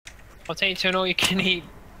I'll take you to an all-you-can-eat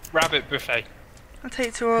rabbit buffet. I'll take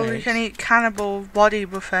you to all-you-can-eat cannibal body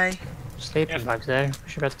buffet. Sleeping bags there. We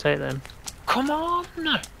should be able to take them. Come on!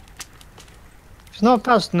 It's not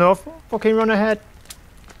fast enough. Fucking run ahead.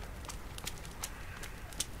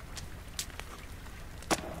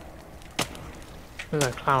 We're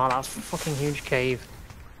gonna climb out that fucking huge cave.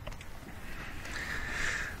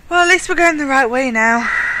 Well, at least we're going the right way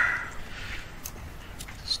now.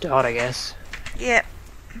 Start, I guess. Yep.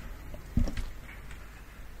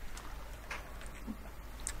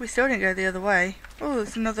 We still didn't go the other way. Oh,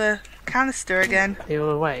 there's another canister again. The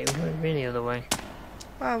other way? What do you mean the other way?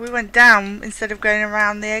 Well, we went down instead of going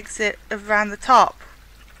around the exit around the top.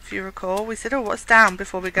 If you recall, we said, oh, what's down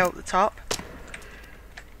before we go up the top?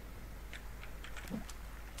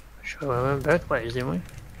 Sure, we went both ways, didn't we?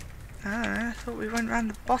 I thought we went around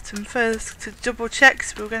the bottom first to double check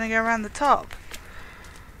so we were going to go around the top.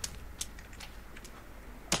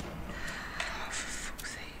 Oh, for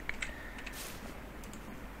fuck's sake.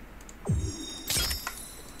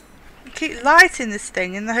 I keep lighting this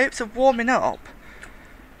thing in the hopes of warming up.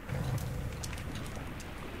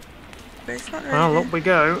 But it's not really Well, up we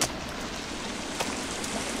go.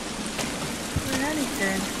 doing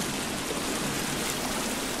anything.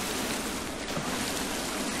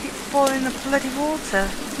 Falling in the bloody water.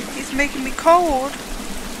 It's making me cold.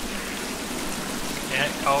 Yeah,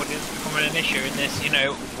 cold is becoming an issue in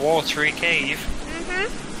this, watery cave.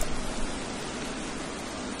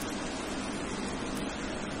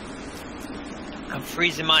 I'm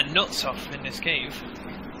freezing my nuts off in this cave.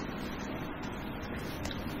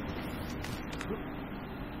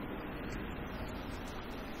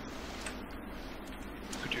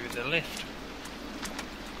 Could do the lift.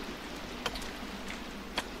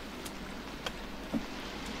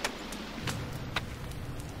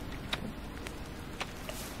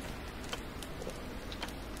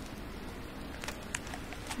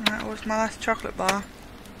 That was my last chocolate bar.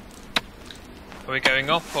 Are we going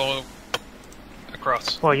up or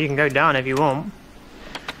across? Well, you can go down if you want.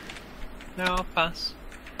 No, I'll pass.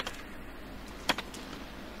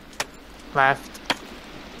 Left.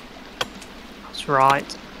 That's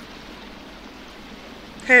right.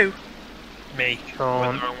 Who? Me. Go Went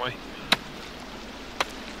on. the wrong way.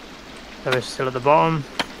 So we're still at the bottom.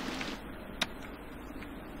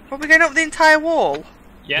 Are we going up the entire wall?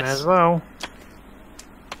 Yes. May as well.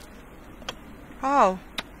 Oh.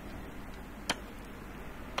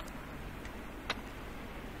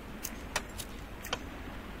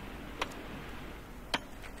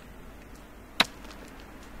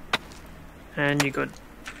 And you're good.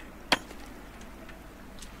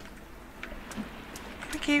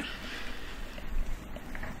 Thank you.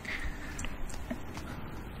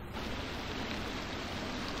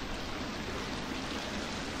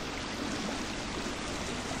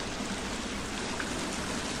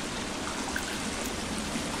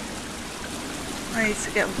 I need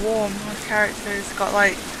to get warm. My character's got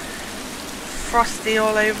like frosty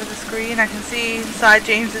all over the screen. I can see inside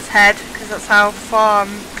James's head because that's how far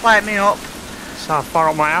I'm climbing up. That's how far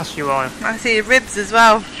up my ass you are. I see your ribs as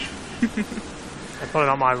well. They're probably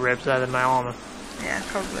not my ribs, they're my armour. Yeah,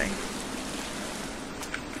 probably.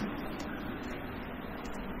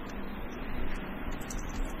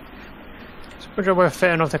 Suppose we're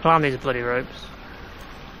fit enough to climb these bloody ropes.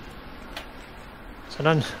 So I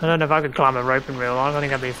don't know if I could climb a rope in real life. I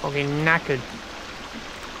think I'd be fucking knackered.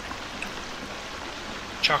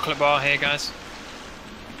 Chocolate bar here, guys.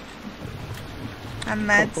 And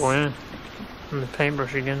meds. Oh, yeah. And the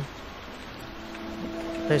paintbrush again.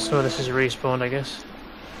 This is respawned, I guess.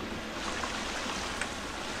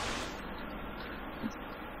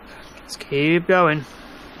 Let's keep going.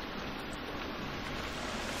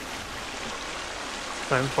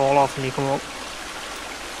 Don't fall off when you come up.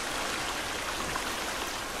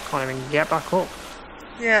 Can't even get back up.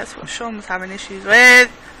 Yeah, that's what Sean was having issues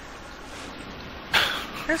with.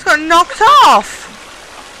 I just got knocked off.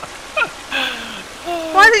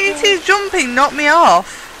 Why did you two jumping knock me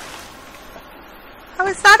off? How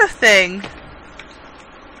is that a thing?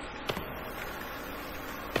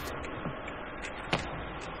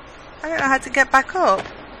 I don't know how to get back up.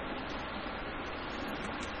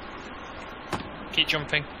 Keep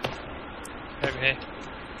jumping. Over here.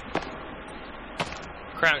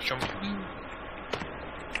 Crouch jump.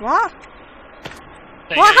 What?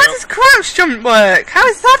 There What? you How go. does crouch jump work? How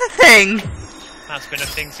is that a thing? That's been a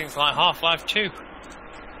thing since like Half-Life 2.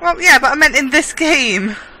 Well, yeah, but I meant in this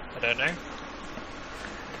game. I don't know.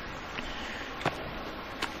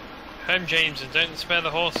 Home, James, and don't spare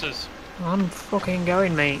the horses. I'm fucking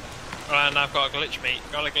going, mate. And I've got a glitch, mate.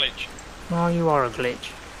 Got a glitch. Oh, you are a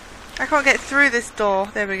glitch. I can't get through this door.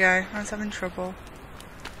 There we go. I was having trouble.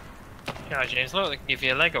 Yeah, James, look, they can give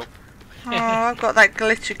you a leg up. Oh, I've got that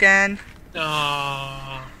glitch again. Oh.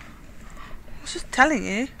 I was just telling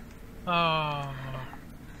you. Oh.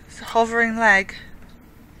 It's a hovering leg.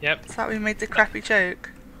 Yep. Is that we made the crappy joke?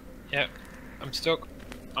 Yep. I'm stuck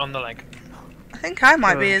on the leg. I think I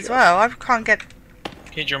might be as well. I can't get...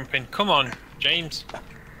 Keep jumping. Come on, James.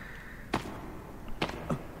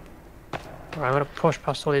 Right, I'm gonna push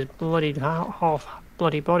past all these bloody half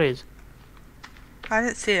bloody bodies. I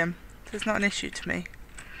didn't see him. So it's not an issue to me.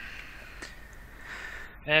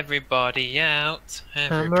 Everybody out.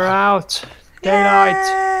 And we're out. Daylight.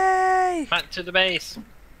 Yay! Back to the base.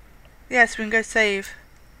 Yes, we can go save.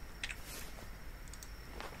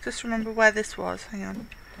 Just remember where this was. Hang on.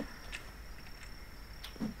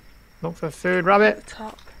 Look for food, At rabbit. the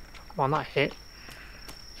top. Come on, that hit.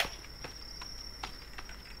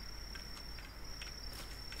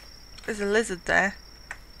 There's a lizard there.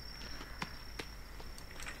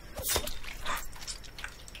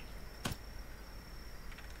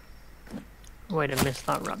 Way to miss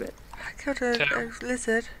that rabbit. I killed a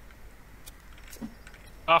lizard.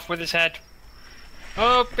 Off with his head.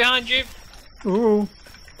 Oh, behind you. Ooh.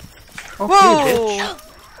 Whoa! Bitch.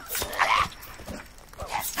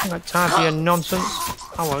 I got time for your nonsense.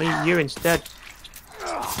 I will eat you instead.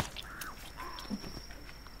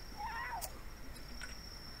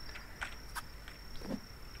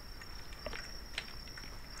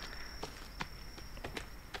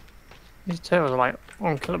 These turtles are like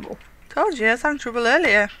unkillable. Told you, I was having trouble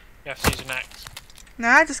earlier. You have to use an axe. No,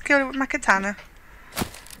 I just killed it with my katana.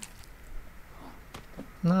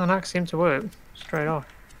 No, an axe seemed to work straight off.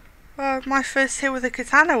 Well, my first hit with a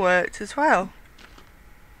katana worked as well.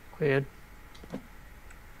 Weird.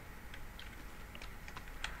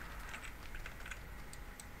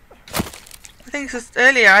 I think it's just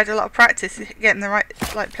earlier I had a lot of practice getting the right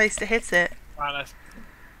place to hit it. Right, let's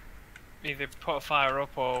either put a fire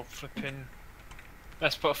up or flipping.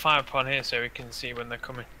 Let's put a fire up on here so we can see when they're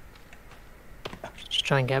coming. Just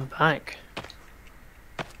try and get back.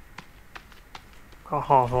 Got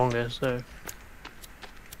half hunger, so.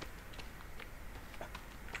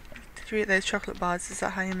 Did you eat those chocolate bars? Is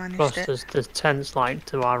that how you managed Plus, it? there's tents like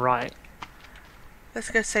to our right. Let's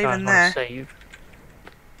go save I in wanna there. Save.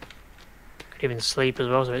 Could even sleep as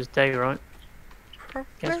well, so it's day, right? Get some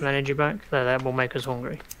Probably. energy back. There, that will make us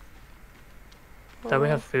hungry. So we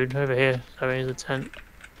have food over here. So here's the tent.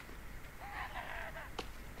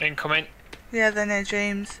 Incoming. Yeah, they're near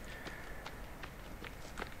James.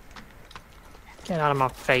 Get out of my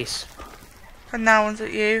face. And now one's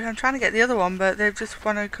at you. I'm trying to get the other one, but they just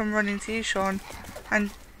want to come running to you, Sean.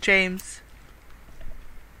 And James.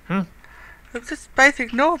 Hmm? They've just both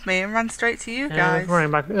ignored me and ran straight to you Yeah, guys. they're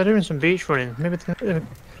running back. They're doing some beach running. Maybe they're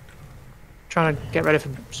trying to get ready for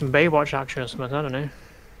some Baywatch action or something. I don't know.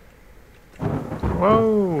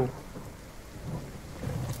 Whoa!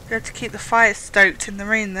 You have to keep the fire stoked in the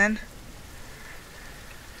rain then.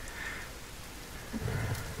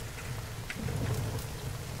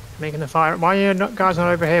 Making the fire. Why are you guys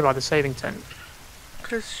not over here by the saving tent?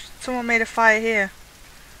 Because someone made a fire here.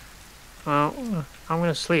 Well, I'm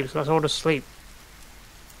gonna sleep, so let's all just sleep.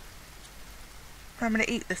 I'm going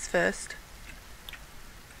to eat this first.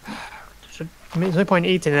 There's no point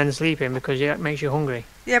eating and then sleeping because it makes you hungry.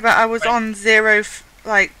 Yeah, but I was on zero,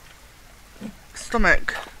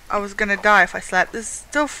 stomach. I was going to die if I slept. There's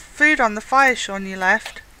still food on the fire, Sean, you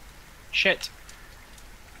left. Shit.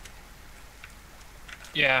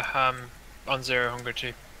 Yeah, on zero hunger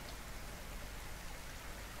too.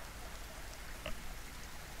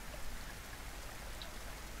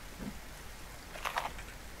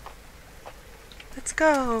 Let's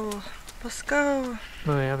go. Let's go.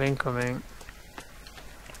 Oh, we have incoming.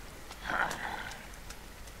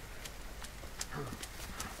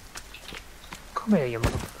 Come here, you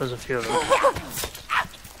mother. There's a few of them.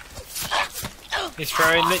 He's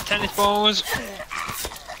throwing lit tennis balls.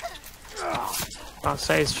 I'd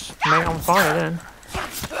say it's mate on fire then.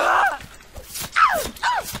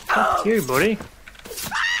 Fuck you, buddy.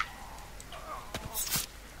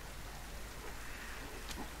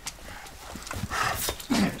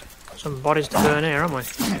 Some bodies to burn here, aren't we?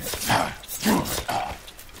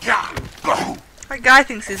 That guy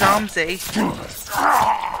thinks he's armsy.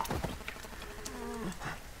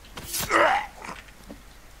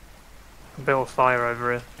 A bit of fire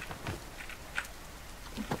over here.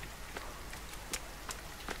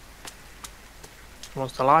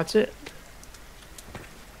 Wants to light it?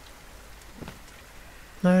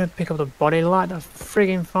 No, pick up the body, light that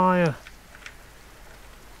frigging fire.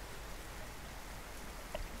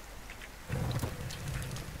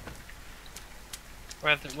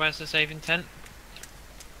 Where's the saving tent?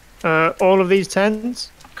 All of these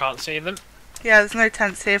tents, Can't see them. Yeah, there's no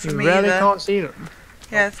tents here for you me really either. can't see them.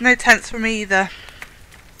 Yeah, there's no tents for me either.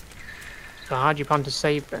 So how do you plan to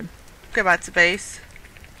save then? Go back to base.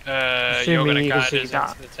 You're Assuming gonna you can guide see us that.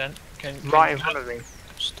 into the tent. Can Right you in front of me.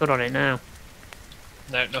 Stood on it now.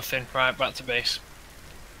 No, nothing. Right, back to base.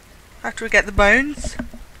 After we get the bones.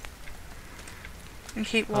 And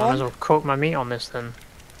keep I might as warm. well cook my meat on this then.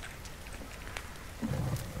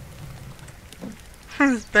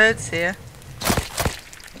 There's birds here.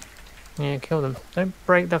 Yeah, kill them. Don't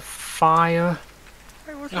break the fire.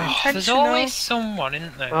 It wasn't Oh, intentional. there's always someone,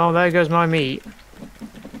 isn't there? Oh, there goes my meat.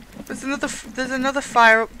 There's another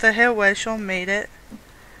fire up the hill where Sean made it.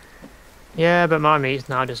 Yeah, but my meat's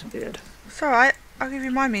now disappeared. It's alright. I'll give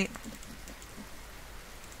you my meat.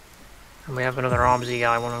 And we have another armsy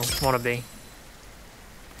guy wanna be.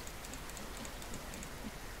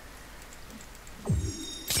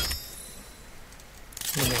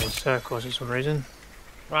 Moving in circles for some reason.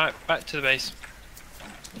 Right, back to the base.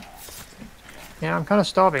 Yeah, I'm kind of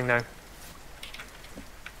starving though.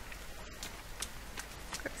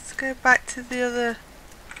 Let's go back to the other...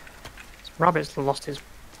 This rabbit's lost his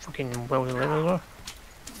fucking will to live as well.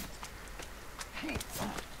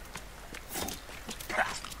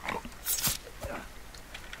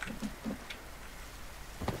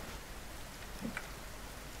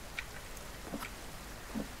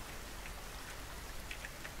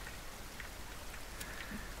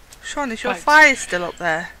 Sean, is your Right. fire still up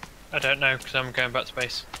there? I don't know because I'm going back to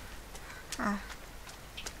base. Oh.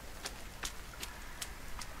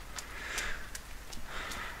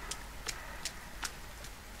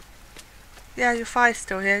 Yeah, your fire's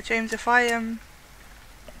still here. James, if I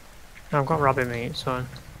I've got rabbit meat, so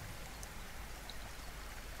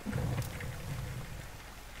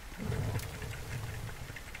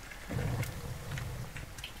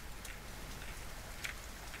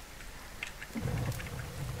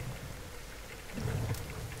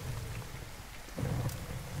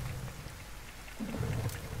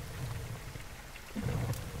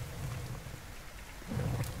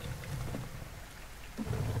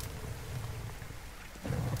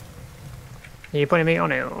are you putting meat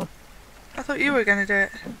on it or? I thought you were going to do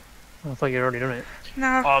it. I thought you'd already done it. No.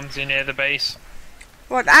 Arms in near the base.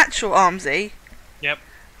 What, actual Armsy? Yep.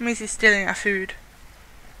 It means he's stealing our food.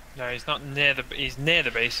 No, he's not near the. He's near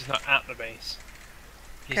the base. He's not at the base.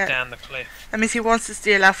 He's Okay. down the cliff. That means he wants to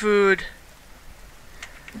steal our food.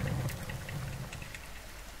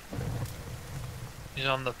 He's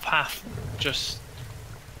on the path, just.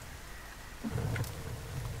 Oh,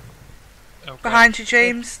 God. Behind you,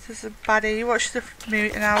 James. There's a baddie. You watch the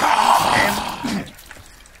movie and I'll get him.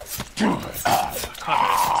 I can't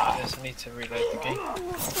really like this. I need to reload the game.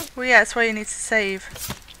 Well, yeah, that's why you need to save.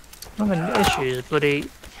 I'm having issues, bloody.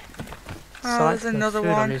 Oh, there's selecting another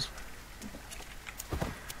food one. his-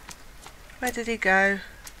 Where did he go?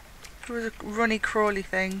 It was a runny crawly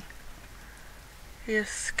thing. He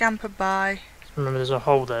just scampered by. Remember, there's a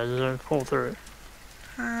hole there. Don't fall through it.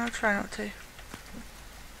 I'll try not to.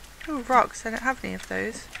 Oh, rocks. I don't have any of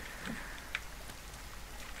those.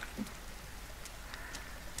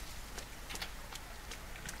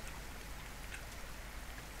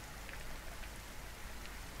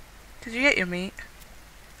 Did you get your meat?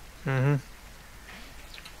 Mm-hmm.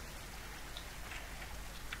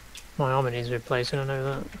 My armor needs replacing. I know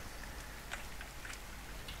that.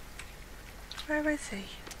 Where is he?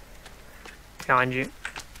 Behind you.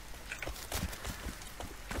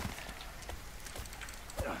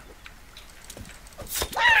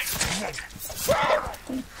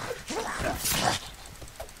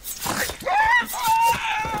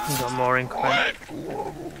 We've got more increment.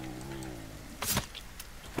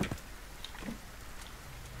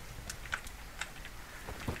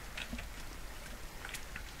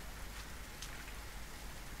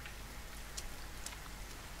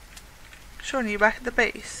 Sean, are you back at the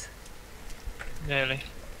base? Nearly.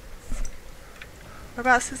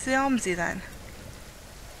 Whereabouts is the Armsy then?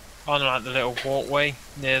 On like the little walkway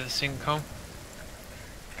near the sinkhole.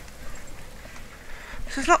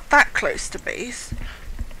 So it's not that close to base.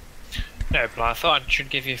 No, but I thought I should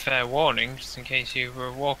give you a fair warning just in case you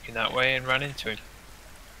were walking that way and ran into him.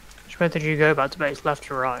 Which way did you go back to base? Left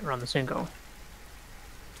or right? Around the sinkhole?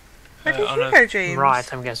 Where did on you a- go, James?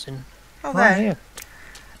 Right, I'm guessing. Oh, Right there. here.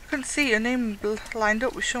 I couldn't see your name lined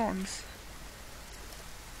up with Sean's.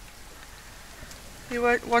 You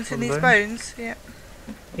were wanting Some these bones? bones? Yeah.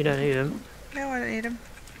 You don't need them. No, I don't need them.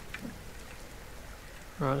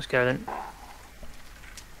 Right, let's go then.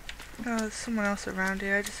 Oh, there's someone else around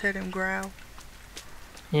here. I just heard him growl.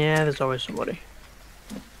 Yeah, there's always somebody.